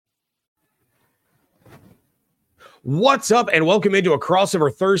What's up, and welcome into a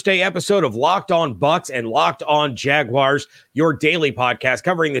crossover Thursday episode of Locked On Bucks and Locked On Jaguars, your daily podcast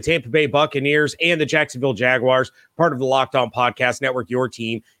covering the Tampa Bay Buccaneers and the Jacksonville Jaguars, part of the Locked On Podcast Network, your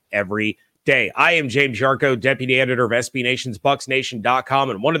team every day. I am James Yarko, deputy editor of SB Nation's BucksNation.com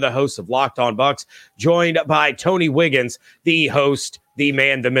and one of the hosts of Locked On Bucks, joined by Tony Wiggins, the host, the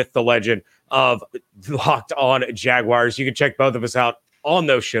man, the myth, the legend of Locked On Jaguars. You can check both of us out on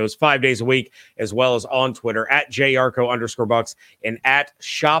those shows 5 days a week, as well as on Twitter at JYarko_Bucks and at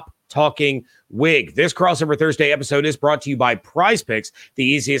Shop Talking Wig. This crossover Thursday episode is brought to you by Prize Picks, the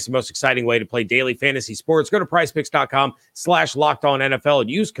easiest and most exciting way to play daily fantasy sports. Go to prizepicks.com/LockedOnNFL and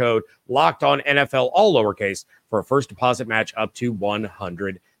use code LockedOnNFL, all lowercase, for a first deposit match up to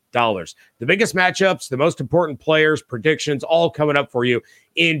 $100. The biggest matchups, the most important players, predictions, all coming up for you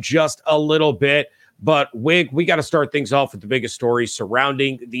in just a little bit. But, Wig, we got to start things off with the biggest story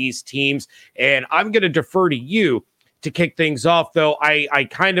surrounding these teams. And I'm going to defer to you to kick things off, though I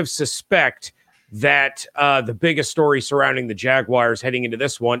kind of suspect that the biggest story surrounding the Jaguars heading into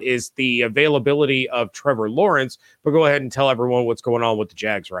this one is the availability of Trevor Lawrence. But go ahead and tell everyone what's going on with the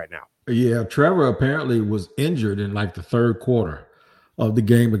Jags right now. Yeah, Trevor apparently was injured in like the third quarter of the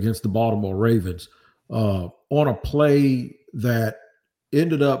game against the Baltimore Ravens on a play that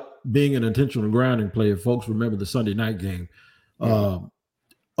ended up being an intentional grounding play. If folks remember the Sunday night game,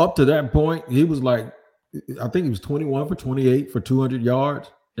 up to that point, he was like, I think he was 21 for 28 for 200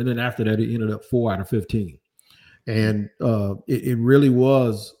 yards. And then after that, he ended up 4 out of 15. And it really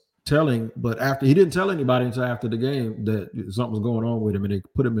was telling, but after he didn't tell anybody until after the game that something was going on with him and they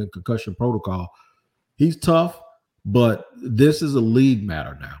put him in concussion protocol. He's tough, but this is a league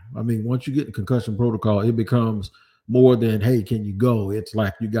matter now. I mean, once you get in concussion protocol, it becomes more than, hey, can you go? It's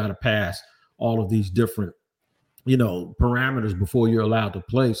like you got to pass all of these different, parameters before you're allowed to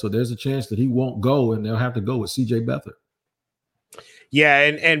play. So there's a chance that he won't go, and they'll have to go with C.J. Beathard. Yeah,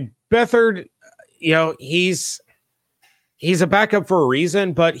 and Beathard, he's a backup for a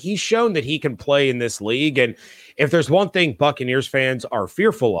reason, but he's shown that he can play in this league. And if there's one thing Buccaneers fans are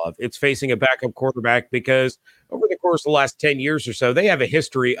fearful of, it's facing a backup quarterback, because over the course of the last 10 years or so, they have a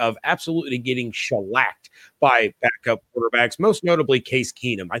history of absolutely getting shellacked by backup quarterbacks, most notably Case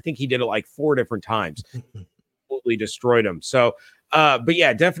Keenum. I think he did it like 4 different times. Absolutely destroyed him. So, but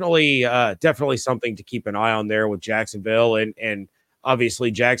yeah, definitely something to keep an eye on there with Jacksonville. And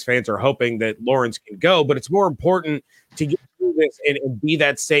obviously, Jags fans are hoping that Lawrence can go, but it's more important to get through this and be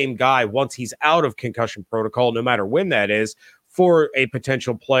that same guy once he's out of concussion protocol, no matter when that is, for a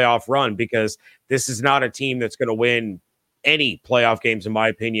potential playoff run, because this is not a team that's going to win any playoff games, in my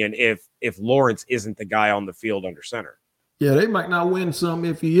opinion, if Lawrence isn't the guy on the field under center. Yeah, they might not win some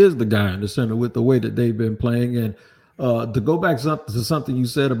if he is the guy in the center with the way that they've been playing. And to go back to something you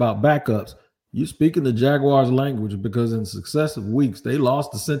said about backups, you speaking the Jaguars language, because in successive weeks, they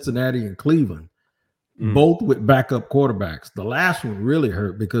lost to Cincinnati and Cleveland, both with backup quarterbacks. The last one really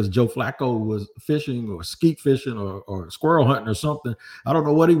hurt because Joe Flacco was fishing or skeet fishing or squirrel hunting or something. I don't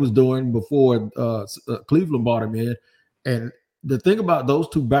know what he was doing before Cleveland brought him in. And the thing about those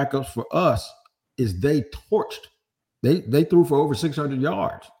two backups for us is they torched. They threw for over 600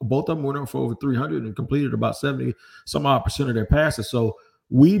 yards. Both of them went up for over 300 and completed about 70% of their passes. So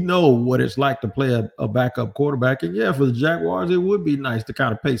we know what it's like to play a backup quarterback. And yeah, for the Jaguars, it would be nice to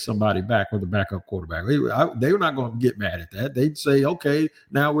kind of pay somebody back with a backup quarterback. They were not going to get mad at that. They'd say, okay,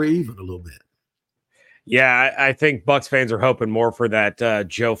 now we're even a little bit. Yeah, I think Bucs fans are hoping more for that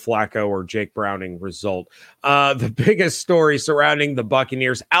Joe Flacco or Jake Browning result. The biggest story surrounding the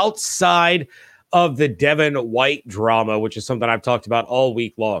Buccaneers outside of the Devin White drama, which is something I've talked about all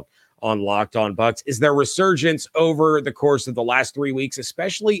week long on Locked On Bucks, is their resurgence over the course of the last 3 weeks,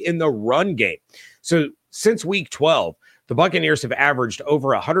 especially in the run game. So since week 12, the Buccaneers have averaged over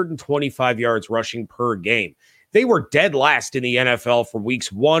 125 yards rushing per game. They were dead last in the NFL from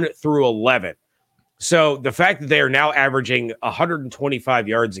weeks 1 through 11. So the fact that they are now averaging 125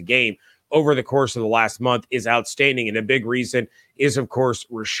 yards a game over the course of the last month is outstanding. And a big reason is, of course,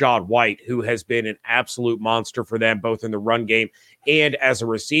 Rachaad White, who has been an absolute monster for them, both in the run game and as a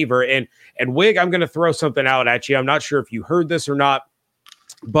receiver. And Wig, I'm going to throw something out at you. I'm not sure if you heard this or not,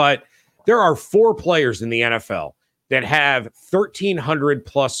 but there are 4 players in the NFL that have 1,300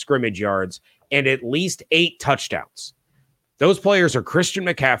 plus scrimmage yards and at least 8 touchdowns. Those players are Christian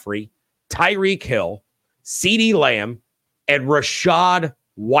McCaffrey, Tyreek Hill, CeeDee Lamb, and Rachaad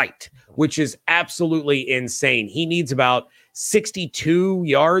White, which is absolutely insane. He needs about 62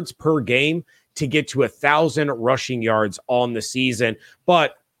 yards per game to get to 1,000 rushing yards on the season.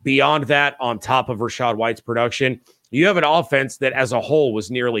 But beyond that, on top of Rachaad White's production, You have an offense that as a whole was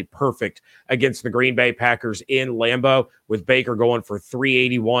nearly perfect against the Green Bay Packers in Lambeau, with Baker going for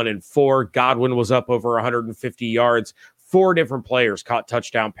 381 and 4. Godwin was up over 150 yards. 4 different players caught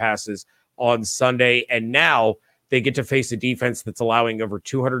touchdown passes on Sunday. And now they get to face a defense that's allowing over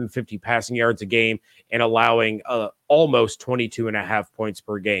 250 passing yards a game and allowing almost 22 and a half points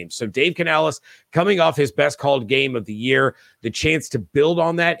per game. So Dave Canales coming off his best called game of the year, the chance to build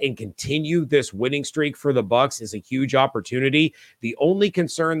on that and continue this winning streak for the Bucs is a huge opportunity. The only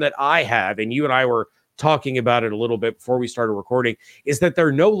concern that I have, and you and I were talking about it a little bit before we started recording, is that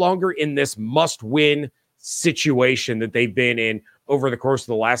they're no longer in this must-win situation that they've been in over the course of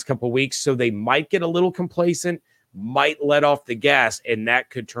the last couple of weeks. So they might get a little complacent, might let off the gas, and that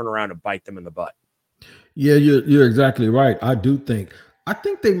could turn around and bite them in the butt. Yeah, you're exactly right. I think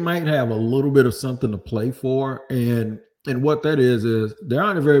they might have a little bit of something to play for, and what that is there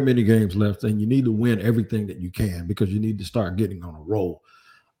aren't very many games left, and you need to win everything that you can because you need to start getting on a roll.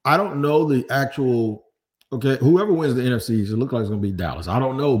 I don't know the actual. Okay, whoever wins the NFC, it looks like it's going to be Dallas. I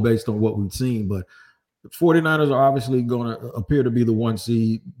don't know based on what we've seen, but the 49ers are obviously going to appear to be the 1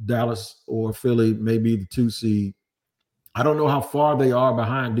 seed. Dallas or Philly may be the 2 seed. I don't know how far they are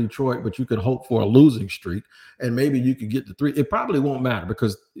behind Detroit, but you could hope for a losing streak, and maybe you could get to 3. It probably won't matter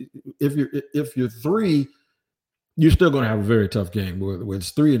because if you're 3, you're still going to have a very tough game, whether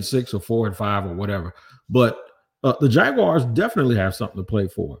it's 3 and 6 or 4 and 5 or whatever. But the Jaguars definitely have something to play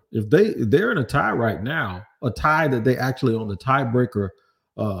for. If they're in a tie right now, a tie that they actually own the tiebreaker.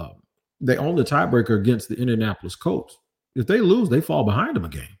 They own the tiebreaker against the Indianapolis Colts. If they lose, they fall behind them a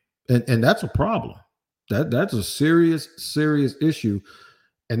game, and that's a problem. That's a serious issue.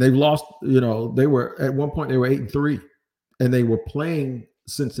 And they've lost. They were at one point they were 8-3, and they were playing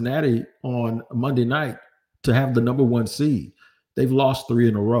Cincinnati on Monday night to have the number 1 seed. They've lost 3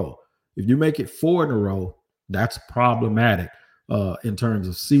 in a row. If you make it 4 in a row, that's problematic in terms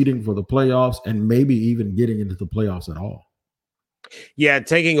of seeding for the playoffs and maybe even getting into the playoffs at all. Yeah,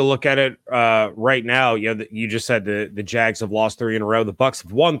 taking a look at it right now, you just said the Jags have lost 3 in a row. The Bucs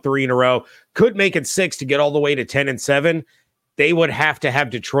have won 3 in a row. Could make it 6 to get all the way to 10-7. They would have to have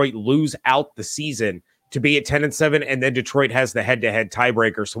Detroit lose out the season to be at 10-7, and then Detroit has the head-to-head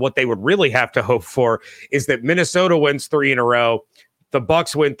tiebreaker. So what they would really have to hope for is that Minnesota wins 3 in a row, the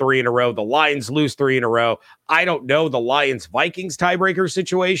Bucs win 3 in a row, the Lions lose 3 in a row. I don't know the Lions-Vikings tiebreaker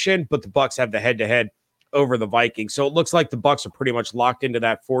situation, but the Bucs have the head-to-head over the Vikings. So it looks like the Bucs are pretty much locked into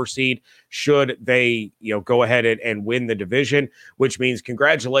that 4 seed should they, go ahead and win the division, which means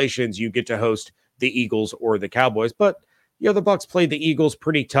congratulations, you get to host the Eagles or the Cowboys. But, the Bucs played the Eagles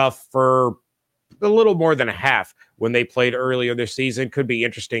pretty tough for a little more than a half when they played earlier this season. Could be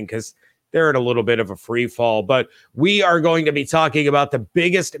interesting because they're in a little bit of a free fall, but we are going to be talking about the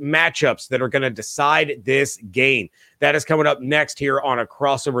biggest matchups that are going to decide this game. That is coming up next here on a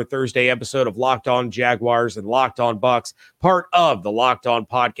crossover Thursday episode of Locked On Jaguars and Locked On Bucs, part of the Locked On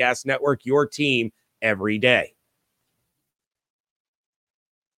Podcast Network, your team every day.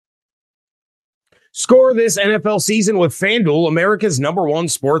 Score this NFL season with FanDuel, America's #1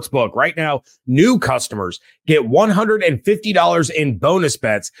 sportsbook. Right now, new customers get $150 in bonus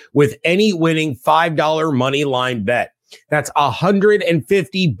bets with any winning $5 money line bet. That's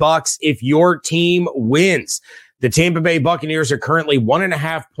 $150 if your team wins. The Tampa Bay Buccaneers are currently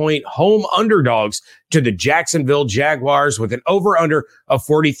 1.5-point home underdogs to the Jacksonville Jaguars with an over-under of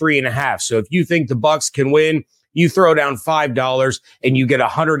 43.5. So if you think the Bucs can win, you throw down $5 and you get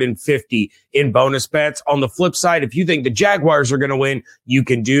 $150 in bonus bets. On the flip side, if you think the Jaguars are going to win, you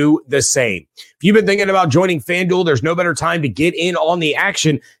can do the same. If you've been thinking about joining FanDuel, there's no better time to get in on the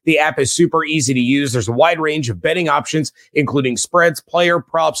action. The app is super easy to use. There's a wide range of betting options, including spreads, player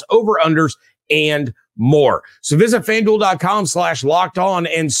props, over-unders, and more. So visit FanDuel.com/lockedon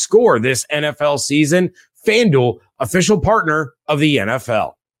and score this NFL season. FanDuel, official partner of the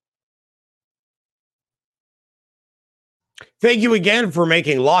NFL. Thank you again for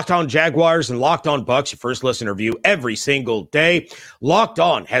making Locked On Jaguars and Locked On Bucs your first listen or view every single day. Locked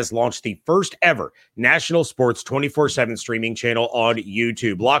On has launched the first ever national sports 24/7 streaming channel on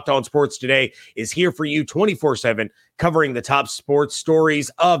YouTube. Locked On Sports Today is here for you 24/7, covering the top sports stories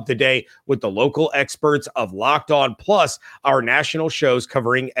of the day with the local experts of Locked On, plus our national shows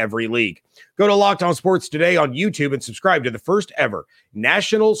covering every league. Go to Locked On Sports Today on YouTube and subscribe to the first ever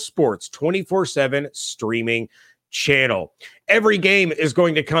national sports 24/7 streaming channel. Every game is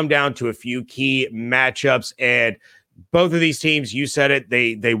going to come down to a few key matchups, and both of these teams, you said it,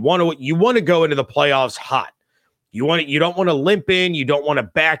 you want to go into the playoffs hot. You don't want to limp in, you don't want to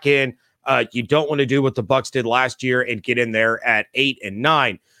back in, you don't want to do what the Bucs did last year and get in there at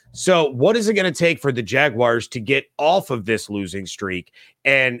 8-9. So what is it going to take for the Jaguars to get off of this losing streak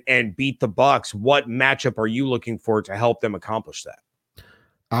and beat the Bucs? What matchup are you looking for to help them accomplish that?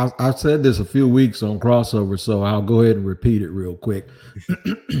 I said this a few weeks on crossover, so I'll go ahead and repeat it real quick.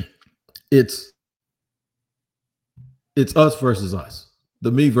 it's us versus us,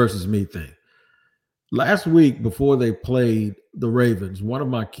 the me versus me thing. Last week, before they played the Ravens, one of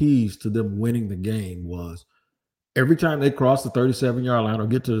my keys to them winning the game was every time they crossed the 37-yard line or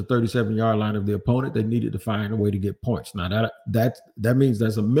get to the 37-yard line of the opponent, they needed to find a way to get points. Now that means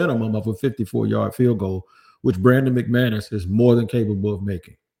there's a minimum of a 54-yard field goal, which Brandon McManus is more than capable of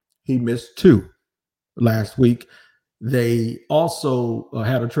making. He missed 2 last week. They also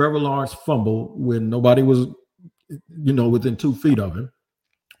had a Trevor Lawrence fumble when nobody was, within 2 feet of him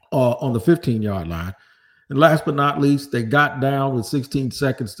on the 15-yard line. And last but not least, they got down with 16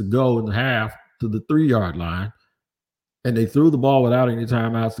 seconds to go in the half to the 3-yard line, and they threw the ball without any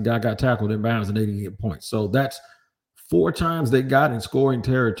timeouts. The guy got tackled in bounds, and they didn't get points. So that's 4 times they got in scoring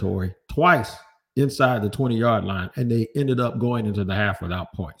territory, twice inside the 20-yard line, and they ended up going into the half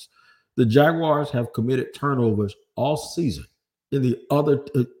without points. The Jaguars have committed turnovers all season in the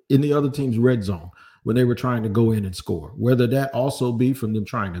other team's red zone when they were trying to go in and score, whether that also be from them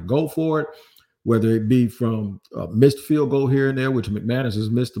trying to go for it, whether it be from a missed field goal here and there, which McManus has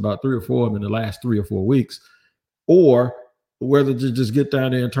missed about 3 or 4 of them in the last 3 or 4 weeks, or whether to just get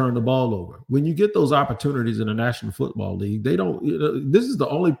down there and turn the ball over. When you get those opportunities in the National Football League, they don't, this is the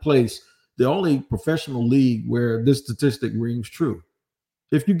only place, the only professional league where this statistic rings true.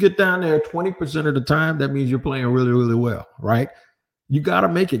 If you get down there 20% of the time, that means you're playing really, really well, right? You got to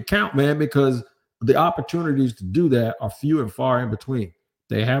make it count, man, because the opportunities to do that are few and far in between.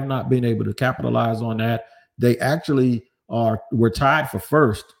 They have not been able to capitalize on that. They actually were tied for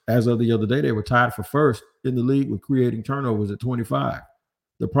first as of the other day. They were tied for first in the league with creating turnovers at 25.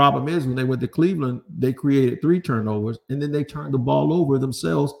 The problem is when they went to Cleveland, they created 3 turnovers, and then they turned the ball over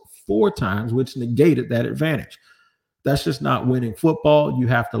themselves 4 times, which negated that advantage. That's just not winning football. You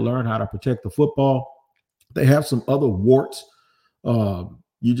have to learn how to protect the football. They have some other warts.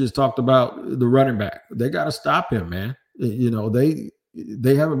 You just talked about the running back. They got to stop him, man. They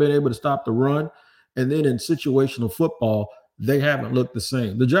haven't been able to stop the run. And then in situational football, they haven't looked the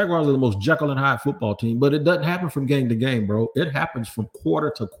same. The Jaguars are the most Jekyll and Hyde football team, but it doesn't happen from game to game, bro. It happens from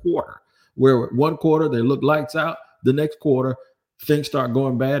quarter to quarter, where one quarter they look lights out, the next quarter things start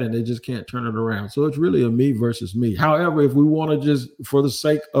going bad and they just can't turn it around. So it's really a me versus me. However, if we want to just, for the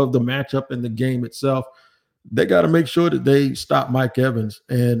sake of the matchup and the game itself, they got to make sure that they stop Mike Evans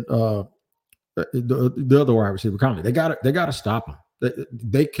and the other wide receiver, Conley. They got to stop them.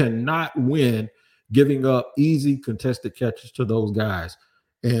 They cannot win giving up easy contested catches to those guys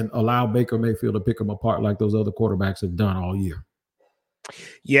and allow Baker Mayfield to pick them apart like those other quarterbacks have done all year.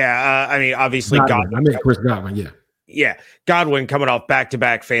 Yeah, obviously Godwin. Chris Godwin, yeah. Yeah, Godwin coming off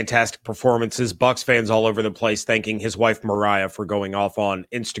back-to-back fantastic performances. Bucs fans all over the place thanking his wife Mariah for going off on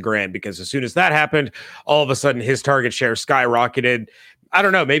Instagram, because as soon as that happened, all of a sudden his target share skyrocketed. I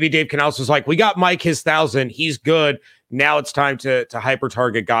don't know, maybe Dave Canales was like, we got Mike his 1,000, he's good. Now it's time to hyper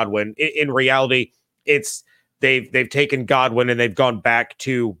target Godwin. In reality, it's they've taken Godwin and they've gone back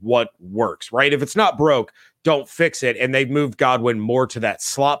to what works, right? If it's not broke, don't fix it. And they've moved Godwin more to that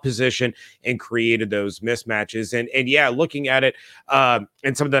slot position and created those mismatches. And yeah, looking at it, and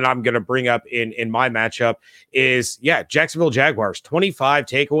something that I'm going to bring up in my matchup is, Jacksonville Jaguars, 25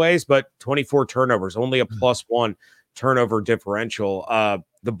 takeaways, but 24 turnovers, only a +1 turnover differential.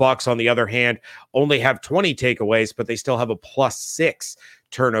 The Bucs, on the other hand, only have 20 takeaways, but they still have a +6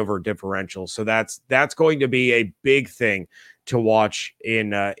 turnover differential. So that's going to be a big thing to watch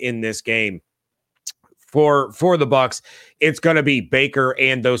in this game. For the Bucs, it's going to be Baker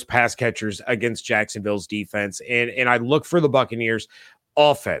and those pass catchers against Jacksonville's defense. And I look for the Buccaneers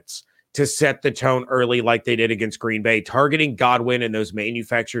offense to set the tone early like they did against Green Bay, targeting Godwin and those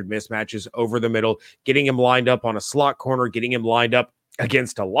manufactured mismatches over the middle, getting him lined up on a slot corner, getting him lined up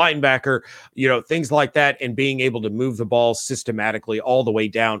against a linebacker, things like that, and being able to move the ball systematically all the way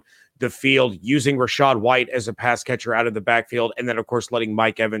down the field, using Rachaad White as a pass catcher out of the backfield, and then, of course, letting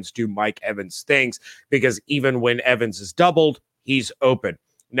Mike Evans do Mike Evans things, because even when Evans is doubled, he's open.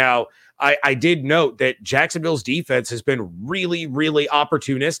 Now, I did note that Jacksonville's defense has been really, really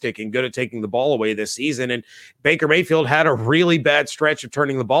opportunistic and good at taking the ball away this season, and Baker Mayfield had a really bad stretch of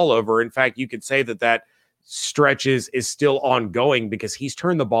turning the ball over. In fact, you could say that stretch is still ongoing, because he's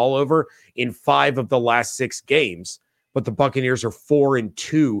turned the ball over in 5 of the last 6 games, but the Buccaneers are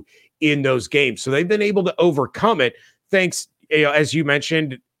 4-2 in those games. So they've been able to overcome it thanks, as you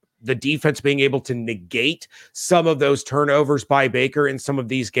mentioned, the defense being able to negate some of those turnovers by Baker in some of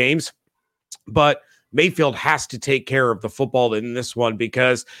these games. But Mayfield has to take care of the football in this one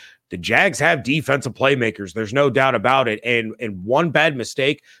because the Jags have defensive playmakers. There's no doubt about it. And one bad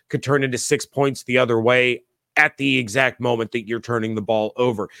mistake could turn into 6 points the other way at the exact moment that you're turning the ball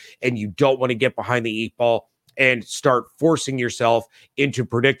over. And you don't want to get behind the 8 ball and start forcing yourself into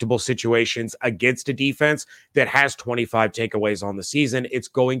predictable situations against a defense that has 25 takeaways on the season. It's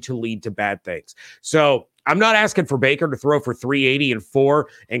going to lead to bad things. So I'm not asking for Baker to throw for 380 and 4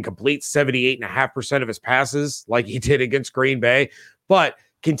 and complete 78.5% of his passes like he did against Green Bay, but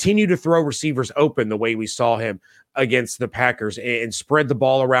continue to throw receivers open the way we saw him against the Packers and spread the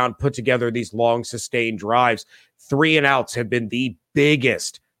ball around, put together these long sustained drives. 3 and outs have been the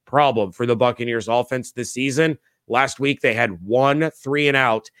biggest problem for the Buccaneers offense this season. Last week, they had 1 3 and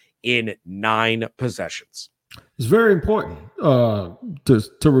out in 9 possessions. It's very important to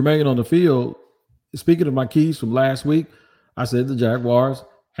remain on the field. Speaking of my keys from last week, I said the Jaguars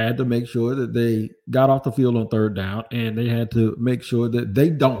had to make sure that they got off the field on third down, and they had to make sure that they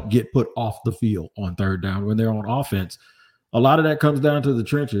don't get put off the field on third down when they're on offense. A lot of that comes down to the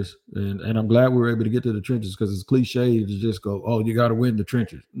trenches, and I'm glad we were able to get to the trenches because it's cliche to just go, oh, you got to win the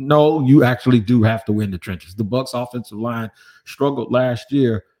trenches. No, you actually do have to win the trenches. The Bucs offensive line struggled last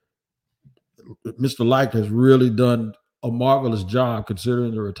year. Mr. Like has really done a marvelous job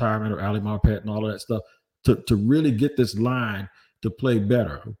considering the retirement of Ali Marpet and all of that stuff to really get this line to play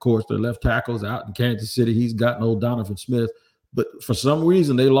better. Of course, their left tackle's out in Kansas City. He's got no Donovan Smith. But for some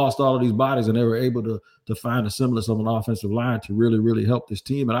reason, they lost all of these bodies, and they were able to find a semblance of an offensive line to really, really help this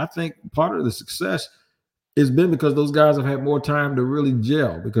team. And I think part of the success has been because those guys have had more time to really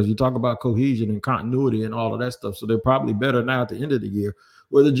gel, because you talk about cohesion and continuity and all of that stuff. So they're probably better now at the end of the year,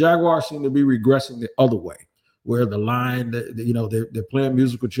 where the Jaguars seem to be regressing the other way, where the line, they're playing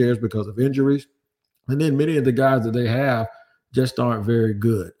musical chairs because of injuries. And then many of the guys that they have just aren't very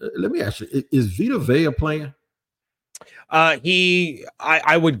good. Let me ask you, is Vita Vea playing?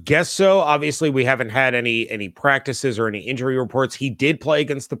 I would guess so. Obviously, we haven't had any practices or any injury reports. He did play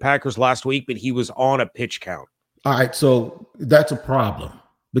against the Packers last week, but he was on a pitch count. All right, so that's a problem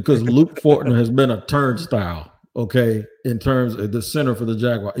because Luke Fortner has been a turnstile, okay, in terms of the center for the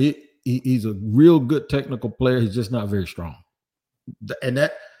Jaguars. He's a real good technical player. He's just not very strong. And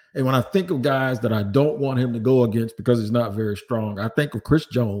when I think of guys that I don't want him to go against because he's not very strong, I think of Chris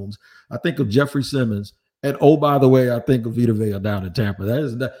Jones. I think of Jeffrey Simmons. And oh, by the way, I think of Vita Vea down in Tampa.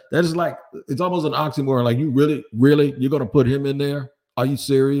 That is like, it's almost an oxymoron. Like, you really, you're going to put him in there? Are you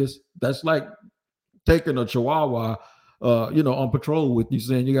serious? That's like taking a chihuahua, on patrol with you,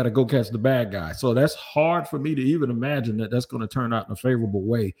 saying you got to go catch the bad guy. So that's hard for me to even imagine that that's going to turn out in a favorable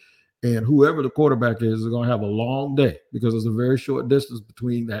way. And whoever the quarterback is going to have a long day, because there's a very short distance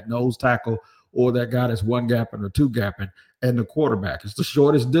between that nose tackle or that guy that's one gapping or two gapping and the quarterback. It's the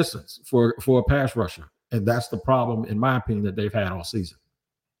shortest distance for a pass rusher. And that's the problem, in my opinion, that they've had all season.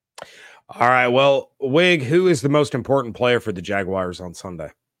 All right. Well, Wig, who is the most important player for the Jaguars on Sunday?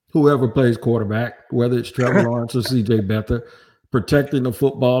 Whoever plays quarterback, whether it's Trevor Lawrence or CJ Beathard. Protecting the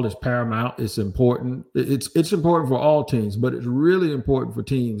football is paramount. It's important. It's important for all teams, but it's really important for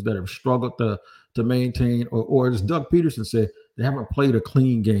teams that have struggled to maintain, or as Doug Peterson said, they haven't played a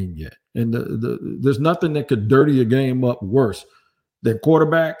clean game yet. And there's nothing that could dirty a game up worse than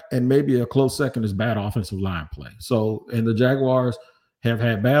quarterback, and maybe a close second is bad offensive line play. So, and the Jaguars have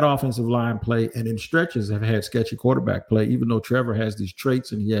had bad offensive line play, and in stretches have had sketchy quarterback play, even though Trevor has these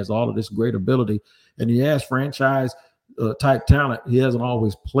traits and he has all of this great ability and he has franchise type talent. He hasn't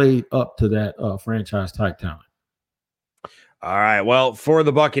always played up to that franchise type talent. All right. Well, for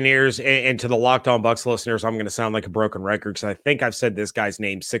the Buccaneers and to the Locked On Bucs listeners, I'm going to sound like a broken record because I think I've said this guy's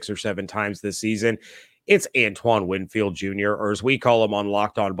name 6 or 7 times this season. It's Antoine Winfield Jr., or as we call him on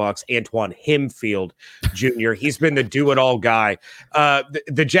Locked On Bucs, Antoine Himfield Jr. He's been the do-it-all guy.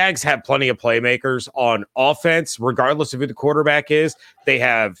 The Jags have plenty of playmakers on offense, regardless of who the quarterback is. They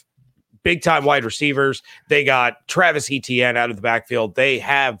have big-time wide receivers. They got Travis Etienne out of the backfield. They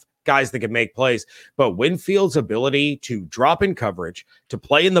have guys that can make plays. But Winfield's ability to drop in coverage, to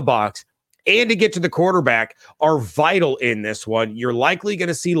play in the box, and to get to the quarterback are vital in this one. You're likely going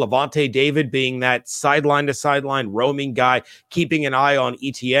to see Levante David being that sideline-to-sideline roaming guy, keeping an eye on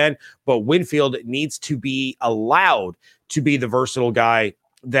Etienne. But Winfield needs to be allowed to be the versatile guy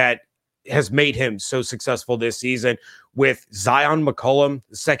that has made him so successful this season, with Zion McCollum,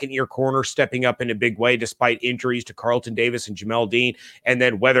 the second-year corner, stepping up in a big way despite injuries to Carlton Davis and Jamel Dean, and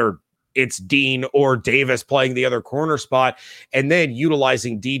then whether it's Dean or Davis playing the other corner spot, and then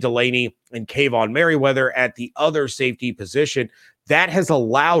utilizing D. Delaney and Kayvon Merriweather at the other safety position. that has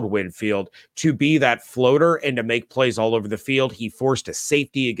allowed Winfield to be that floater and to make plays all over the field. He forced a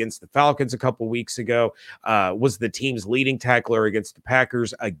safety against the Falcons a couple weeks ago, was the team's leading tackler against the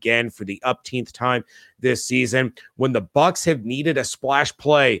Packers again for the upteenth time this season. When the Bucs have needed a splash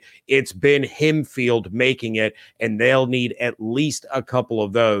play, it's been Himfield making it, and they'll need at least a couple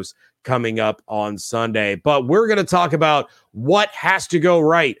of those coming up on Sunday. But we're going to talk about what has to go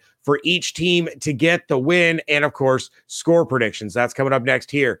right for each team to get the win, and of course, score predictions. That's coming up next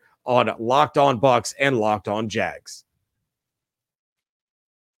here on Locked On Bucs and Locked On Jags.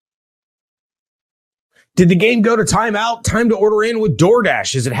 Did the game go to timeout? Time to order in with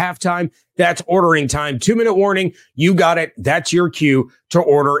DoorDash. Is it halftime? That's ordering time. 2-minute warning. You got it. That's your cue to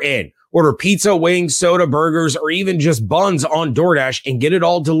order in. Order pizza, wings, soda, burgers, or even just buns on DoorDash and get it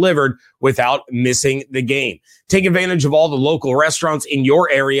all delivered without missing the game. Take advantage of all the local restaurants in your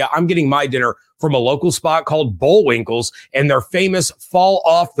area. I'm getting my dinner from a local spot called Bullwinkle's and their famous fall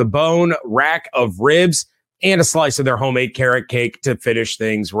off the bone rack of ribs and a slice of their homemade carrot cake to finish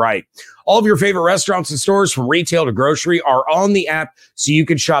things right. All of your favorite restaurants and stores from retail to grocery are on the app, so you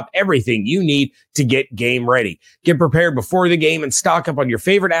can shop everything you need to get game ready. Get prepared before the game and stock up on your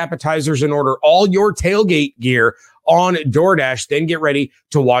favorite appetizers and order all your tailgate gear on DoorDash. Then get ready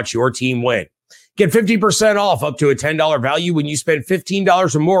to watch your team win. Get 50% off up to a $10 value when you spend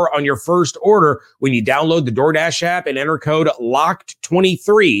 $15 or more on your first order when you download the DoorDash app and enter code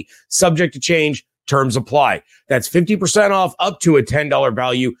LOCKED23, subject to change. Terms apply. That's 50% off up to a $10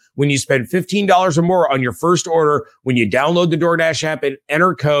 value when you spend $15 or more on your first order when you download the DoorDash app and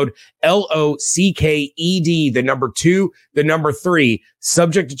enter code LOCKED, the number 2, the number 3,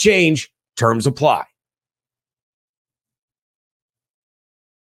 subject to change. Terms apply.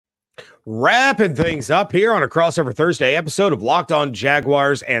 Wrapping things up here on a Crossover Thursday episode of Locked On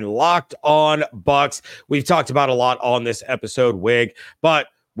Jaguars and Locked On Bucs. We've talked about a lot on this episode, Wig, but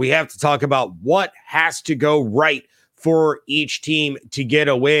we have to talk about what has to go right for each team to get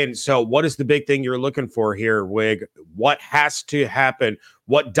a win. So what is the big thing you're looking for here, Wig? What has to happen?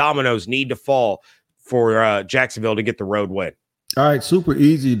 What dominoes need to fall for Jacksonville to get the road win? All right, super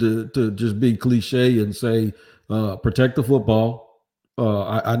easy to just be cliche and say protect the football.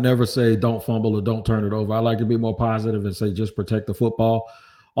 I never say don't fumble or don't turn it over. I like to be more positive and say just protect the football.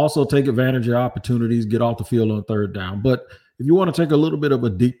 Also take advantage of opportunities, get off the field on third down. But if you want to take a little bit of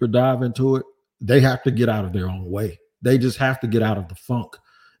a deeper dive into it, they have to get out of their own way. They just have to get out of the funk.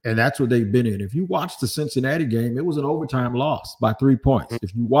 And that's what they've been in. If you watch the Cincinnati game, it was an overtime loss by 3 points.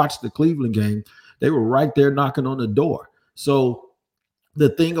 If you watch the Cleveland game, they were right there knocking on the door. So the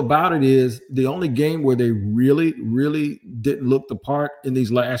thing about it is the only game where they really, really didn't look the part in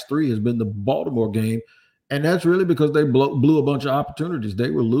these last 3 has been the Baltimore game. And that's really because they blew a bunch of opportunities. They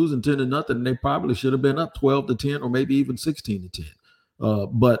were losing 10-0, and they probably should have been up 12-10 or maybe even 16-10.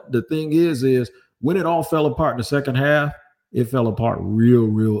 But the thing is when it all fell apart in the second half, it fell apart real,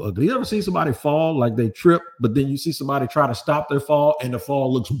 real ugly. You ever see somebody fall, like they trip, but then you see somebody try to stop their fall, and the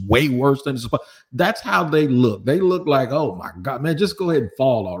fall looks way worse than it's supposed. That's how they look. They look like, oh my God, man, just go ahead and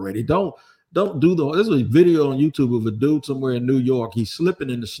fall already. Don't do there's a video on YouTube of a dude somewhere in New York. He's slipping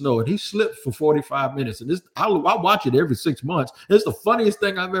in the snow, and he slipped for 45 minutes. And I watch it every 6 months. It's the funniest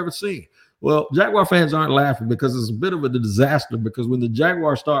thing I've ever seen. Well, Jaguar fans aren't laughing because it's a bit of a disaster, because when the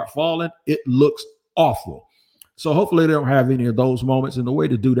Jaguars start falling, it looks awful. So hopefully they don't have any of those moments. And the way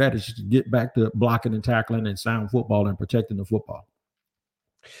to do that is just to get back to blocking and tackling and sound football and protecting the football.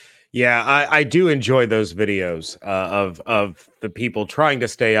 Yeah, I do enjoy those videos of the people trying to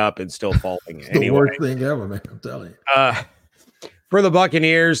stay up and still falling. The worst thing ever, man, I'm telling you. For the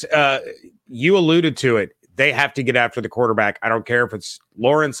Buccaneers, you alluded to it. They have to get after the quarterback. I don't care if it's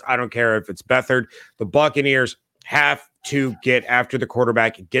Lawrence. I don't care if it's Beathard. The Buccaneers have to get after the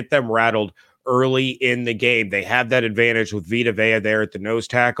quarterback and get them rattled early in the game. They have that advantage with Vita Vea there at the nose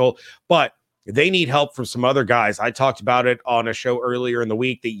tackle, but they need help from some other guys. I talked about it on a show earlier in the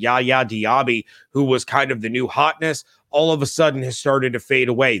week that Yaya Diaby, who was kind of the new hotness, all of a sudden has started to fade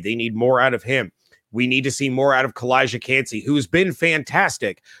away. They need more out of him. We need to see more out of Kalijah Kancey, who's been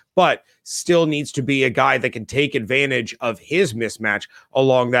fantastic, but still needs to be a guy that can take advantage of his mismatch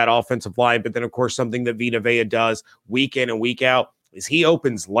along that offensive line. But then, of course, something that Vita Vea does week in and week out is he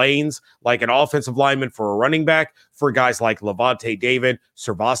opens lanes like an offensive lineman for a running back for guys like Levante David,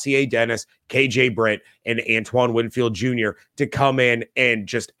 Servassier Dennis, KJ Britt, and Antoine Winfield Jr. to come in and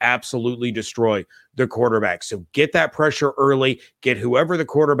just absolutely destroy the quarterback. So get that pressure early, get whoever the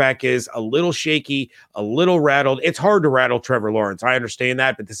quarterback is a little shaky, a little rattled. It's hard to rattle Trevor Lawrence. I understand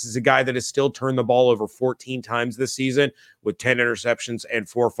that, but this is a guy that has still turned the ball over 14 times this season with 10 interceptions and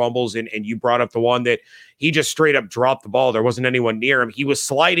 4 fumbles. And you brought up the one that he just straight up dropped the ball. There wasn't anyone near him. He was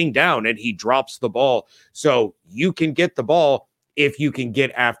sliding down and he drops the ball. So you can get the ball if you can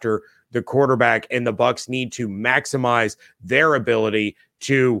get after the quarterback, and the Bucs need to maximize their ability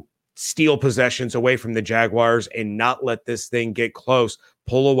to steal possessions away from the Jaguars and not let this thing get close,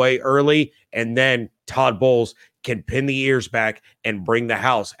 pull away early, and then Todd Bowles can pin the ears back and bring the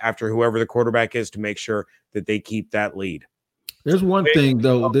house after whoever the quarterback is to make sure that they keep that lead. There's one thing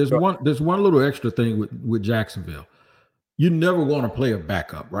though. There's one little extra thing with Jacksonville. You never want to play a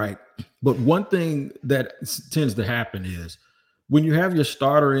backup, right? But one thing that tends to happen is when you have your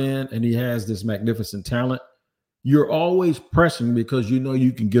starter in and he has this magnificent talent, you're always pressing because you know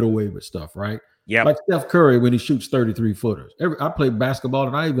you can get away with stuff, right? Yeah. Like Steph Curry when he shoots 33 footers. I played basketball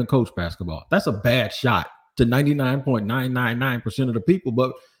and I even coach basketball. That's a bad shot to 99.999% of the people,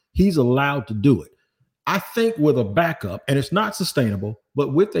 but he's allowed to do it. I think with a backup, and it's not sustainable,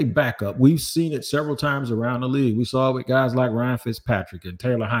 but with a backup, we've seen it several times around the league. We saw it with guys like Ryan Fitzpatrick and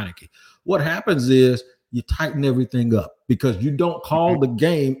Taylor Heineke. What happens is you tighten everything up because you don't call the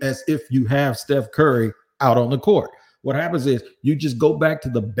game as if you have Steph Curry out on the court. What happens is you just go back to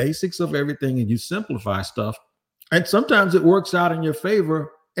the basics of everything and you simplify stuff. And sometimes it works out in your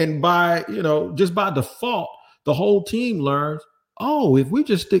favor. And just by default, the whole team learns, oh, if we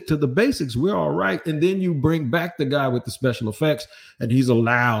just stick to the basics, we're all right. And then you bring back the guy with the special effects and he's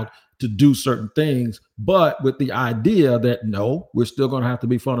allowed to do certain things, but with the idea that, no, we're still going to have to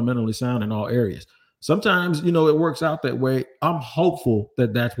be fundamentally sound in all areas. Sometimes, it works out that way. I'm hopeful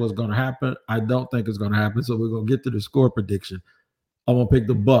that that's what's going to happen. I don't think it's going to happen. So we're going to get to the score prediction. I'm going to pick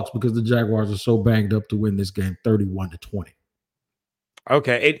the Bucs because the Jaguars are so banged up to win this game 31-20.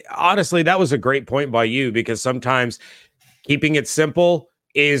 Okay. Honestly, that was a great point by you because sometimes keeping it simple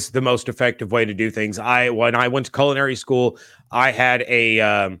is the most effective way to do things. When I went to culinary school, I had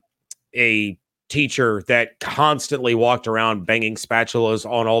a teacher that constantly walked around banging spatulas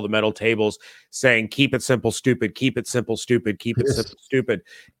on all the metal tables saying, keep it simple, stupid, keep it simple, stupid, keep it simple, stupid.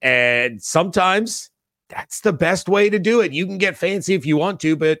 And sometimes that's the best way to do it. You can get fancy if you want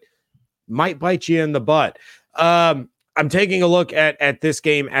to, but might bite you in the butt. I'm taking a look at this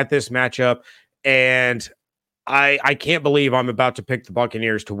game, at this matchup, and I can't believe I'm about to pick the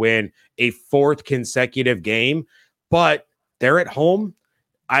Buccaneers to win a 4th consecutive game, but they're at home.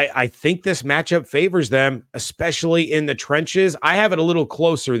 I think this matchup favors them, especially in the trenches. I have it a little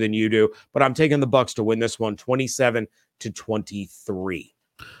closer than you do, but I'm taking the Bucs to win this one 27-23.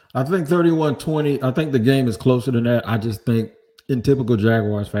 I think 31-20. I think the game is closer than that. I just think in typical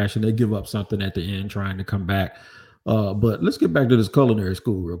Jaguars fashion, they give up something at the end trying to come back. But let's get back to this culinary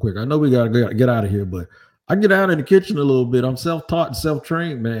school real quick. I know we got to get out of here, but I get out in the kitchen a little bit. I'm self-taught and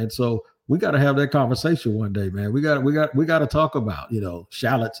self-trained, man. So we got to have that conversation one day, man. We got to talk about,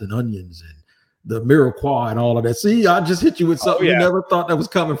 shallots and onions and the mirepoix and all of that. See, I just hit you with something you never thought that was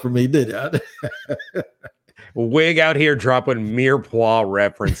coming from me, did you? Wig out here dropping mirepoix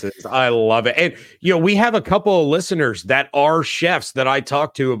references. I love it. And, we have a couple of listeners that are chefs that I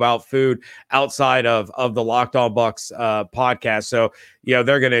talk to about food outside of the Locked On Bucs podcast. So, they're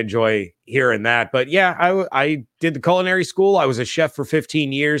going to enjoy hearing that. But yeah, I did the culinary school. I was a chef for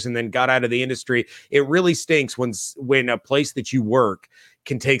 15 years and then got out of the industry. It really stinks when a place that you work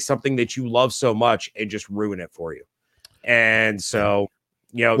can take something that you love so much and just ruin it for you. And so,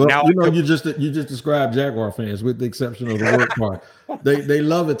 you just described Jaguar fans with the exception of the work part. They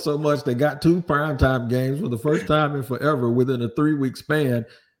love it so much. They got 2 primetime games for the first time in forever within a 3-week span,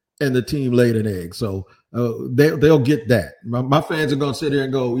 and the team laid an egg. So they'll get that. My fans are going to sit here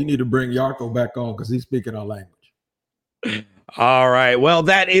and go, "We need to bring Yarko back on because he's speaking our language." All right. Well,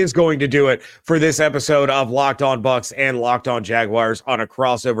 that is going to do it for this episode of Locked On Bucs and Locked On Jaguars on a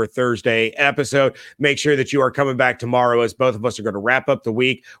crossover Thursday episode. Make sure that you are coming back tomorrow as both of us are going to wrap up the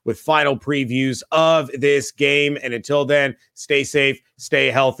week with final previews of this game. And until then, stay safe,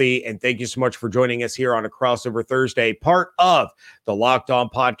 stay healthy, and thank you so much for joining us here on a crossover Thursday, part of the Locked On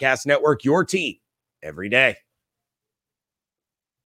Podcast Network, your team every day.